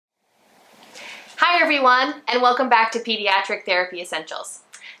everyone, and welcome back to Pediatric Therapy Essentials.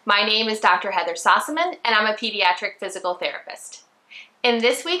 My name is Dr. Heather Sossaman, and I'm a pediatric physical therapist. In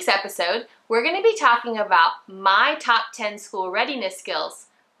this week's episode, we're going to be talking about my top 10 school readiness skills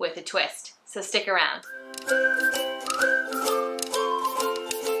with a twist, so stick around.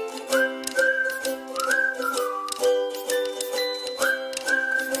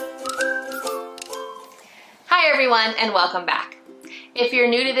 Hi everyone, and welcome back. If you're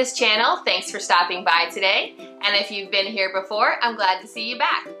new to this channel, thanks for stopping by today. And if you've been here before, I'm glad to see you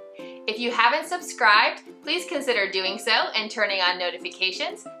back. If you haven't subscribed, please consider doing so and turning on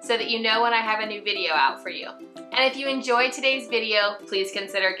notifications so that you know when I have a new video out for you. And if you enjoyed today's video, please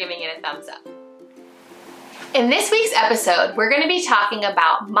consider giving it a thumbs up. In this week's episode, we're going to be talking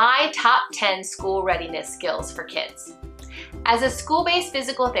about my top 10 school readiness skills for kids. As a school-based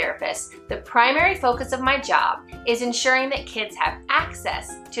physical therapist, the primary focus of my job is ensuring that kids have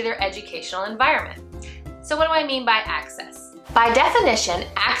access to their educational environment. So what do I mean by access? By definition,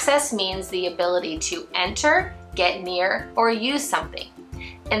 access means the ability to enter, get near, or use something.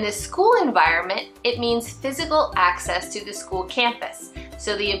 In the school environment, it means physical access to the school campus,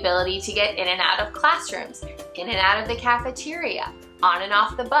 so the ability to get in and out of classrooms, in and out of the cafeteria, on and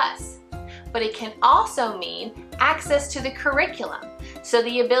off the bus. But it can also mean access to the curriculum, so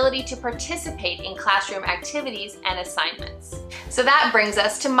the ability to participate in classroom activities and assignments. So that brings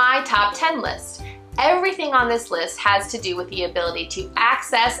us to my top 10 list. Everything on this list has to do with the ability to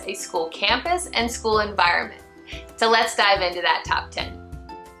access a school campus and school environment. So let's dive into that top 10.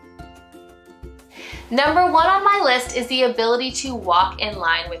 Number 1 on my list is the ability to walk in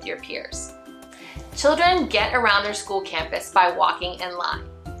line with your peers. Children get around their school campus by walking in line.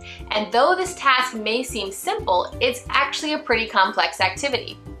 And though this task may seem simple, it's actually a pretty complex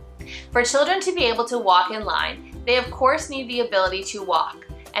activity. For children to be able to walk in line, they of course need the ability to walk,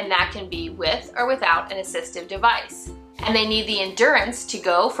 and that can be with or without an assistive device. And they need the endurance to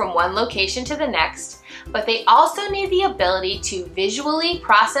go from one location to the next, but they also need the ability to visually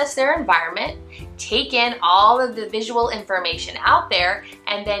process their environment, take in all of the visual information out there,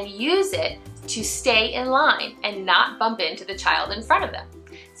 and then use it to stay in line and not bump into the child in front of them.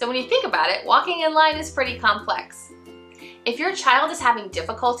 So when you think about it, walking in line is pretty complex. If your child is having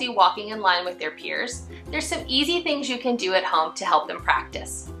difficulty walking in line with their peers, there's some easy things you can do at home to help them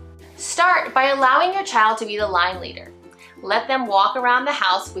practice. Start by allowing your child to be the line leader. Let them walk around the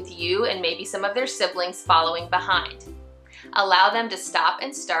house with you and maybe some of their siblings following behind. Allow them to stop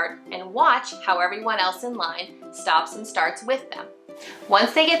and start and watch how everyone else in line stops and starts with them.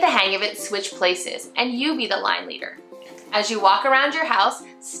 Once they get the hang of it, switch places and you be the line leader. As you walk around your house,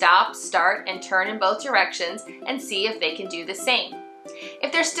 stop, start, and turn in both directions and see if they can do the same.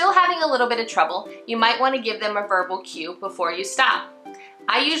 If they're still having a little bit of trouble, you might want to give them a verbal cue before you stop.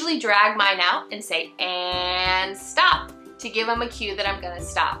 I usually drag mine out and say, "and stop," to give them a cue that I'm going to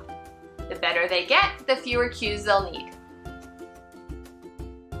stop. The better they get, the fewer cues they'll need.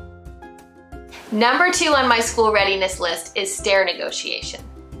 Number 2 on my school readiness list is stair negotiation.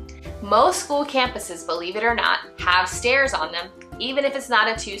 Most school campuses, believe it or not, have stairs on them, even if it's not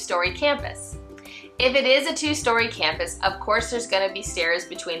a 2-story campus. If it is a 2-story campus, of course there's going to be stairs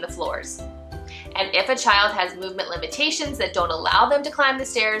between the floors. And if a child has movement limitations that don't allow them to climb the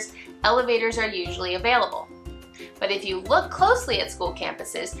stairs, elevators are usually available. But if you look closely at school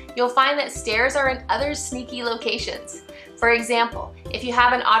campuses, you'll find that stairs are in other sneaky locations. For example, if you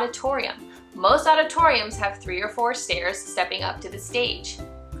have an auditorium, most auditoriums have 3 or 4 stairs stepping up to the stage.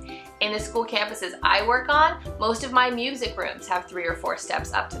 In the school campuses I work on, most of my music rooms have 3 or 4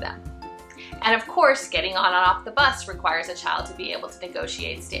 steps up to them. And of course, getting on and off the bus requires a child to be able to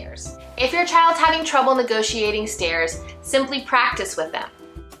negotiate stairs. If your child's having trouble negotiating stairs, simply practice with them.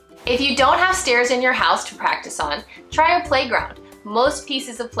 If you don't have stairs in your house to practice on, try a playground. Most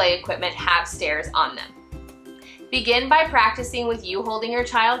pieces of play equipment have stairs on them. Begin by practicing with you holding your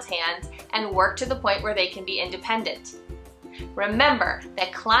child's hands and work to the point where they can be independent. Remember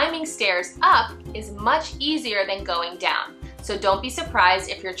that climbing stairs up is much easier than going down, so don't be surprised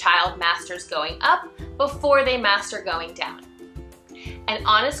if your child masters going up before they master going down. And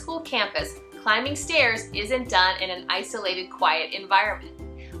on a school campus, climbing stairs isn't done in an isolated, quiet environment.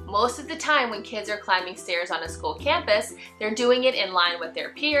 Most of the time when kids are climbing stairs on a school campus, they're doing it in line with their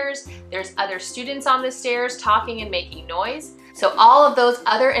peers, there's other students on the stairs talking and making noise, so all of those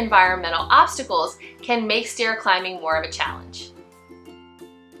other environmental obstacles can make stair climbing more of a challenge.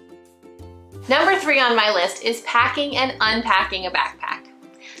 Number 3 on my list is packing and unpacking a backpack.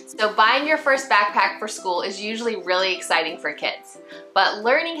 So buying your first backpack for school is usually really exciting for kids, but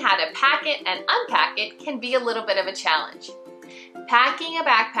learning how to pack it and unpack it can be a little bit of a challenge. Packing a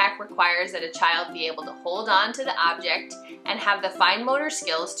backpack requires that a child be able to hold on to the object and have the fine motor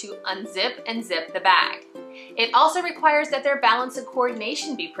skills to unzip and zip the bag. It also requires that their balance and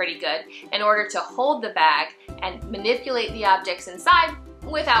coordination be pretty good in order to hold the bag and manipulate the objects inside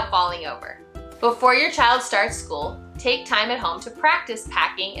without falling over. Before your child starts school, take time at home to practice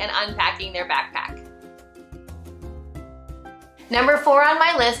packing and unpacking their backpack. Number 4 on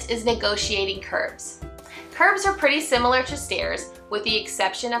my list is negotiating curbs. Curbs are pretty similar to stairs with the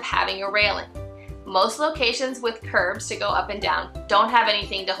exception of having a railing. Most locations with curbs to go up and down don't have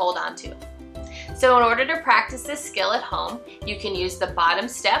anything to hold on to. So in order to practice this skill at home, you can use the bottom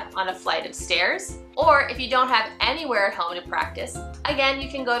step on a flight of stairs, or if you don't have anywhere at home to practice, again, you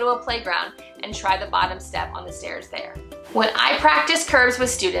can go to a playground and try the bottom step on the stairs there. When I practice curbs with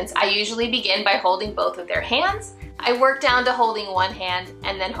students, I usually begin by holding both of their hands. I work down to holding one hand,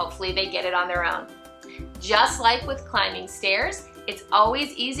 and then hopefully they get it on their own. Just like with climbing stairs, it's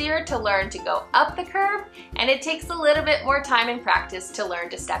always easier to learn to go up the curb, and it takes a little bit more time and practice to learn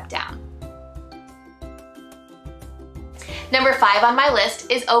to step down. Number 5 on my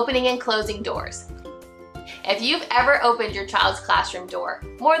list is opening and closing doors. If you've ever opened your child's classroom door,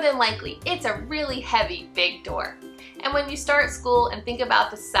 more than likely it's a really heavy, big door. And when you start school and think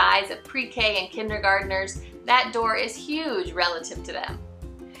about the size of pre-K and kindergartners, that door is huge relative to them.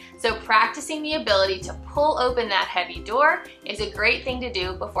 So practicing the ability to pull open that heavy door is a great thing to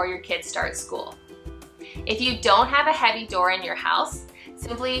do before your kids start school. If you don't have a heavy door in your house,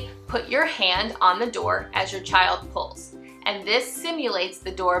 simply put your hand on the door as your child pulls. And this simulates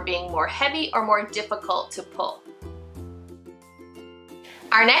the door being more heavy or more difficult to pull.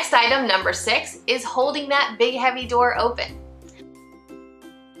 Our next item, number 6, is holding that big heavy door open.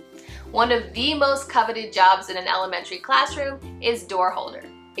 One of the most coveted jobs in an elementary classroom is door holder.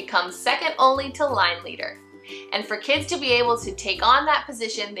 It comes second only to line leader. And for kids to be able to take on that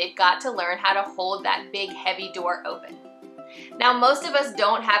position, they've got to learn how to hold that big heavy door open. Now, most of us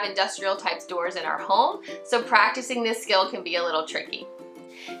don't have industrial type doors in our home, so practicing this skill can be a little tricky.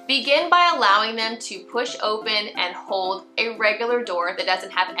 Begin by allowing them to push open and hold a regular door that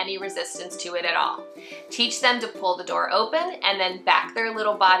doesn't have any resistance to it at all. Teach them to pull the door open and then back their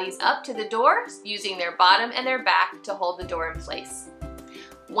little bodies up to the door using their bottom and their back to hold the door in place.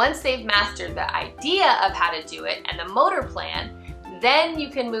 Once they've mastered the idea of how to do it and the motor plan, then you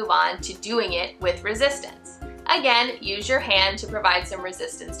can move on to doing it with resistance. Again, use your hand to provide some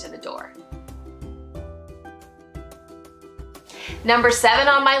resistance to the door. Number 7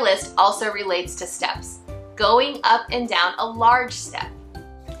 on my list also relates to steps, going up and down a large step.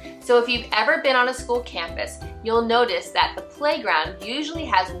 So if you've ever been on a school campus, you'll notice that the playground usually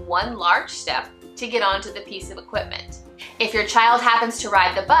has one large step to get onto the piece of equipment. If your child happens to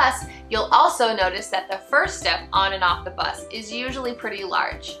ride the bus, you'll also notice that the first step on and off the bus is usually pretty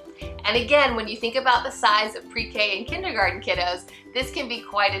large. And again, when you think about the size of pre-K and kindergarten kiddos, this can be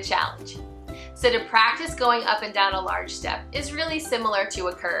quite a challenge. So to practice going up and down a large step is really similar to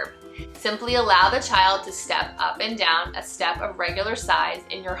a curb. Simply allow the child to step up and down a step of regular size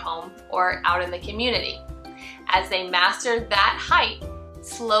in your home or out in the community. As they master that height,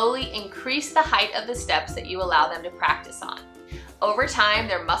 slowly increase the height of the steps that you allow them to practice on. Over time,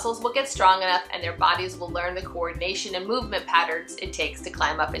 their muscles will get strong enough and their bodies will learn the coordination and movement patterns it takes to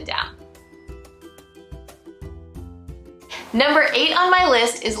climb up and down. Number 8 on my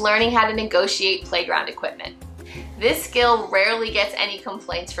list is learning how to negotiate playground equipment. This skill rarely gets any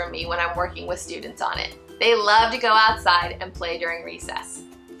complaints from me when I'm working with students on it. They love to go outside and play during recess.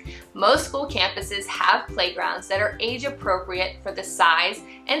 Most school campuses have playgrounds that are age appropriate for the size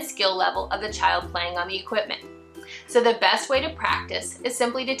and skill level of the child playing on the equipment. So the best way to practice is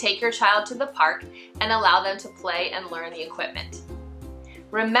simply to take your child to the park and allow them to play and learn the equipment.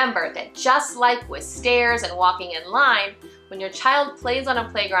 Remember that just like with stairs and walking in line, when your child plays on a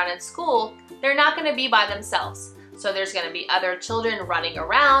playground in school, they're not going to be by themselves. So there's going to be other children running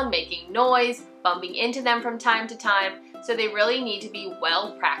around, making noise, bumping into them from time to time, so they really need to be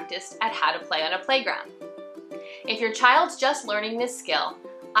well practiced at how to play on a playground. If your child's just learning this skill,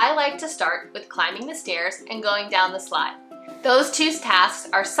 I like to start with climbing the stairs and going down the slide. Those two tasks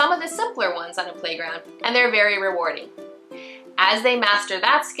are some of the simpler ones on a playground, and they're very rewarding. As they master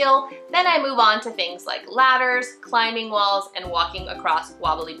that skill, then I move on to things like ladders, climbing walls, and walking across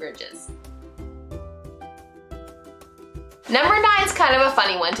wobbly bridges. Number 9 is kind of a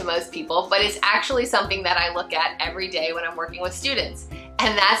funny one to most people, but it's actually something that I look at every day when I'm working with students,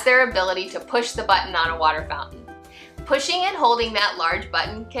 and that's their ability to push the button on a water fountain. Pushing and holding that large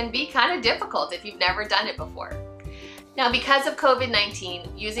button can be kind of difficult if you've never done it before. Now, because of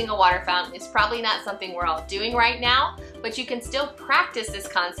COVID-19, using a water fountain is probably not something we're all doing right now, but you can still practice this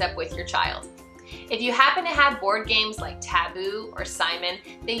concept with your child. If you happen to have board games like Taboo or Simon,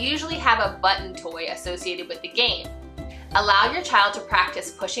 they usually have a button toy associated with the game. Allow your child to practice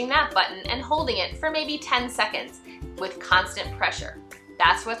pushing that button and holding it for maybe 10 seconds with constant pressure.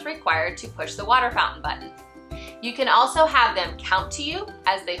 That's what's required to push the water fountain button. You can also have them count to you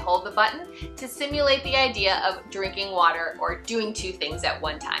as they hold the button to simulate the idea of drinking water or doing two things at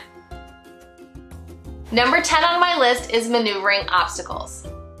one time. Number 10 on my list is maneuvering obstacles.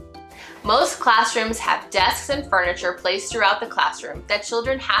 Most classrooms have desks and furniture placed throughout the classroom that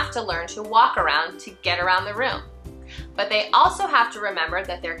children have to learn to walk around to get around the room. But they also have to remember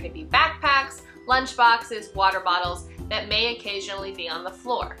that there could be backpacks, lunch boxes, water bottles that may occasionally be on the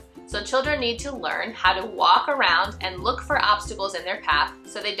floor. So children need to learn how to walk around and look for obstacles in their path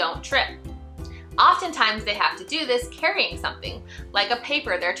so they don't trip. Oftentimes they have to do this carrying something, like a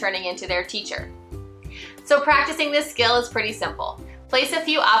paper they're turning into their teacher. So practicing this skill is pretty simple. Place a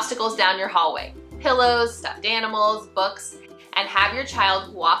few obstacles down your hallway, pillows, stuffed animals, books, and have your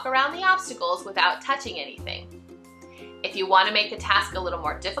child walk around the obstacles without touching anything. If you want to make the task a little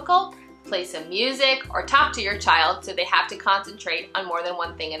more difficult, play some music or talk to your child so they have to concentrate on more than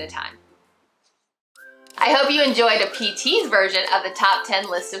one thing at a time. I hope you enjoyed a PT's version of the top 10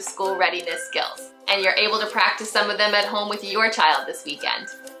 list of school readiness skills, and you're able to practice some of them at home with your child this weekend.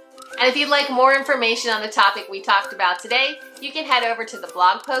 And if you'd like more information on the topic we talked about today, you can head over to the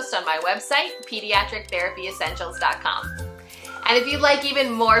blog post on my website, pediatrictherapyessentials.com. And if you'd like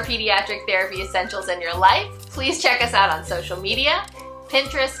even more pediatric therapy essentials in your life, please check us out on social media,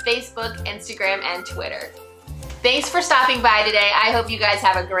 Pinterest, Facebook, Instagram, and Twitter. Thanks for stopping by today. I hope you guys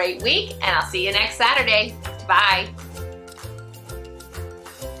have a great week, and I'll see you next Saturday. Bye.